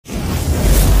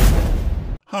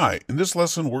Hi, in this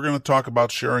lesson we're going to talk about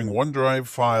sharing OneDrive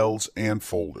files and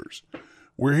folders.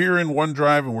 We're here in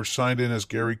OneDrive and we're signed in as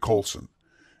Gary Colson.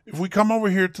 If we come over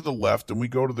here to the left and we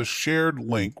go to the shared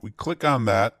link, we click on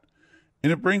that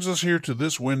and it brings us here to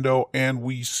this window and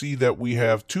we see that we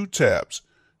have two tabs,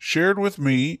 Shared with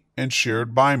Me and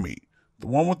Shared by Me. The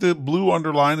one with the blue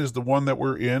underline is the one that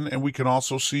we're in, and we can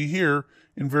also see here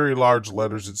in very large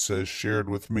letters it says Shared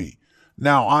with Me.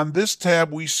 Now, on this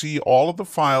tab, we see all of the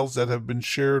files that have been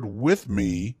shared with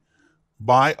me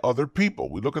by other people.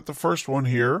 We look at the first one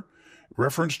here,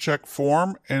 reference check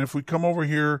form, and if we come over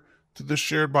here to the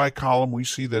shared by column, we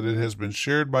see that it has been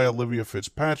shared by Olivia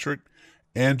Fitzpatrick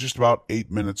and just about 8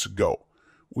 minutes ago.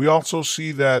 We also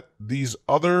see that these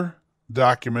other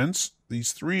documents,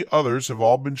 these three others, have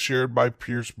all been shared by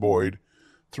Pierce Boyd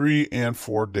 3 and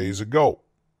 4 days ago.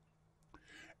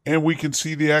 And we can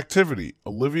see the activity.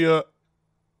 Olivia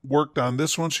worked on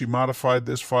this one. She modified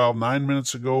this file 9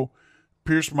 minutes ago.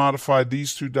 Pierce modified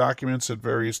these two documents at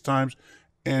various times.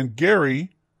 And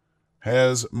Gary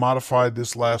has modified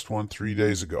this last one 3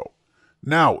 days ago.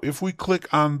 Now, if we click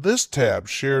on this tab,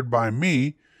 Shared by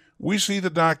Me, we see the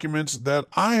documents that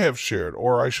I have shared,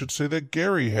 or I should say that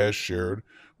Gary has shared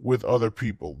with other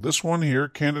people. This one here,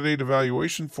 Candidate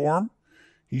Evaluation Form,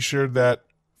 he shared that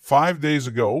 5 days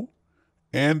ago.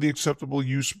 And the acceptable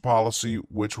use policy,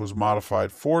 which was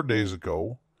modified 4 days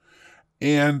ago.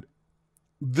 And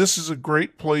this is a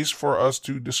great place for us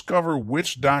to discover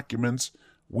which documents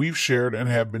we've shared and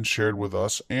have been shared with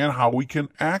us and how we can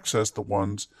access the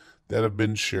ones that have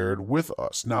been shared with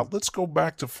us. Now, let's go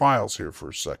back to files here for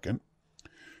a second.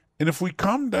 And if we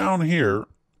come down here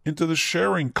into the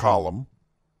sharing column,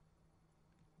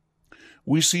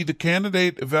 we see the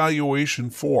Candidate Evaluation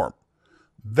Form.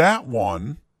 That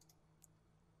one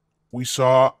we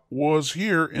saw was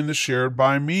here in the Shared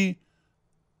by Me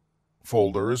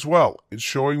folder as well. It's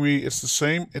showing me it's the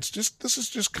same. This is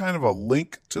just kind of a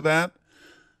link to that.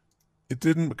 It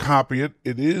didn't copy it.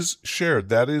 It is shared.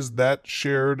 That is that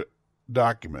shared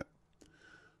document.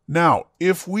 Now,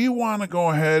 if we want to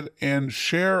go ahead and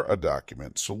share a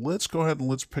document, so let's go ahead and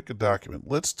let's pick a document.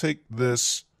 Let's take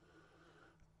this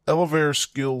Elevator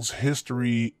Skills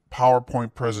History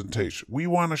PowerPoint presentation. We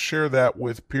want to share that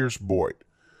with Pierce Boyd.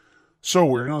 So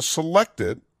we're going to select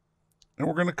it, and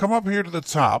we're going to come up here to the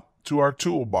top to our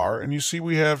toolbar, and you see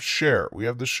we have Share. We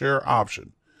have the Share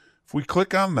option. If we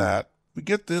click on that, we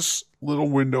get this little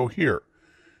window here.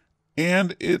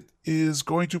 And it is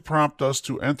going to prompt us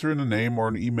to enter in a name or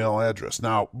an email address.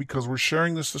 Now, because we're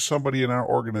sharing this to somebody in our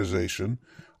organization,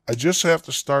 I just have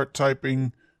to start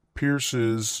typing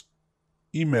Pierce's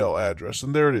email address,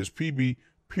 and there it is, PB,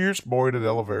 Pierce Boyd at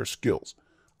Elevator Skills.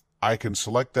 I can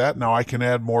select that. Now I can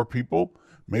add more people.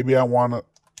 Maybe I want to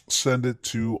send it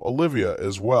to Olivia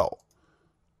as well.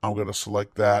 I'm going to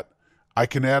select that. I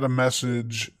can add a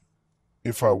message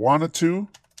if I wanted to.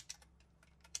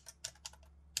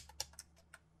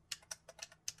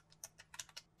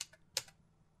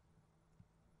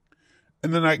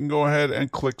 And then I can go ahead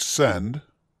and click send.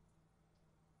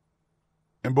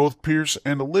 And both Pierce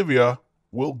and Olivia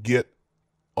will get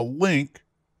a link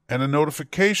and a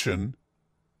notification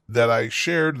that I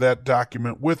shared that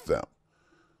document with them.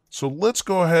 So let's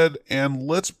go ahead and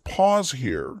let's pause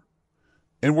here,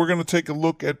 and we're going to take a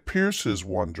look at Pierce's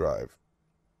OneDrive.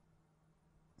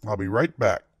 I'll be right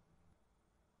back.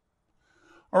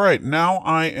 All right, now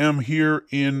I am here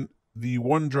in the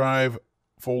OneDrive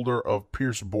folder of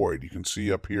Pierce Boyd. You can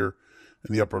see up here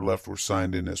in the upper left we're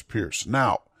signed in as Pierce.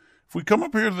 Now, if we come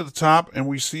up here to the top and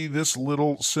we see this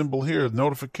little symbol here,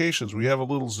 notifications, we have a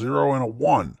little 0 and a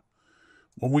 1.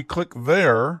 When we click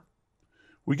there,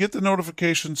 we get the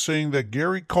notification saying that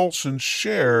Gary Colson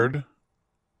shared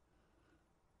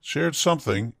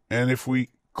something. And if we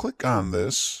click on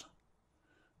this,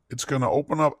 it's going to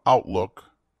open up Outlook.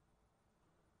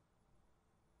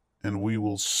 And we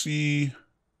will see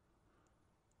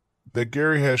that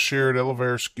Gary has shared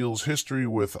Elevator Skills History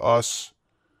with us.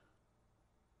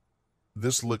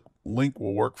 This link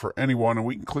will work for anyone, and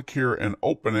we can click here and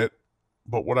open it.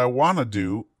 But what I want to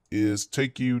do is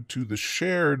take you to the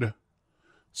shared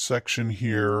section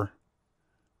here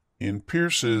in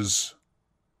Pierce's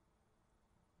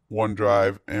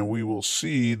OneDrive, and we will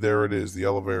see there it is, the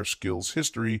Elevator Skills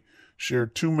History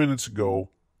shared 2 minutes ago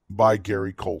by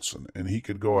Gary Colson. And he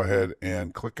could go ahead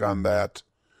and click on that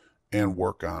and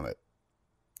work on it.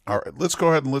 All right, let's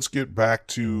go ahead and let's get back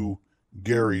to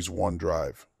Gary's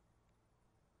OneDrive.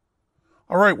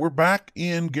 All right, we're back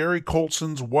in Gary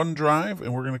Colson's OneDrive,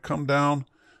 and we're going to come down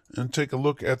and take a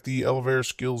look at the Elevator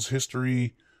Skills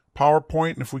History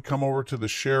PowerPoint. And if we come over to the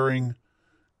sharing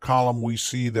column, we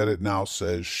see that it now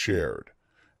says shared.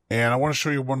 And I want to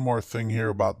show you one more thing here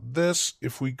about this.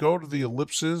 If we go to the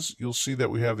ellipses, you'll see that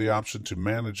we have the option to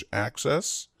manage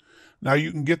access. Now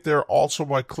you can get there also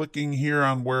by clicking here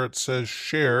on where it says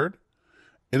shared,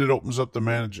 and it opens up the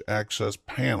manage access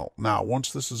panel. Now,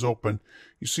 once this is open,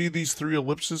 you see these 3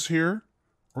 ellipses here?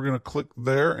 We're going to click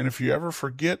there, and if you ever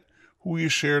forget who you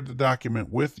shared the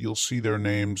document with, you'll see their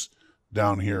names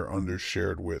down here under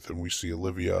shared with, and we see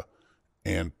Olivia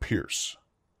and Pierce.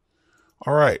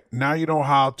 All right, now you know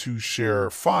how to share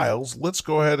files. Let's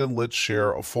go ahead and let's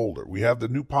share a folder. We have the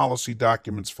new policy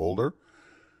documents folder,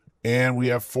 and we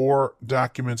have 4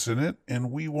 documents in it,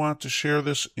 and we want to share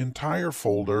this entire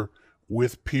folder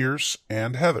with Pierce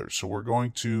and Heather. So we're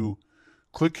going to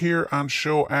click here on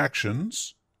show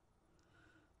actions.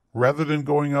 Rather than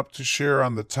going up to share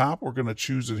on the top, we're going to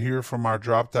choose it here from our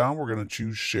drop down. We're going to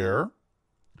choose share.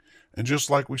 And just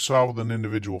like we saw with an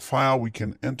individual file, we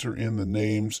can enter in the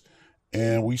names.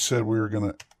 And we said we were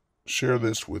going to share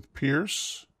this with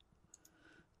Pierce.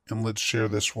 And let's share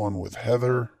this one with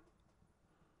Heather.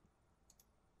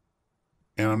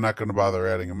 And I'm not going to bother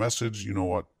adding a message. You know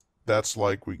what that's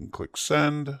like. We can click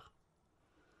send.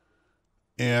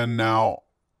 And now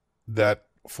that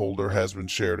folder has been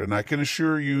shared. And I can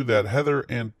assure you that Heather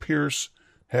and Pierce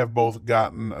have both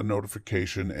gotten a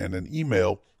notification and an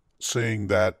email saying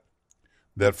that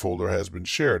that folder has been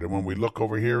shared. And when we look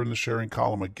over here in the sharing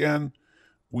column again,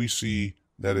 we see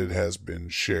that it has been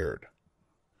shared.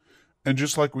 And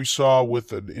just like we saw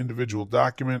with an individual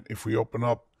document, if we open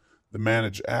up the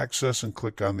Manage Access and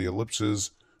click on the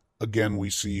ellipses, again, we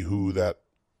see who that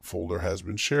folder has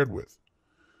been shared with.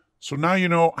 So now you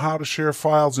know how to share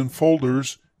files and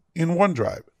folders in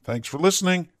OneDrive. Thanks for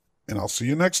listening, and I'll see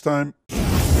you next time.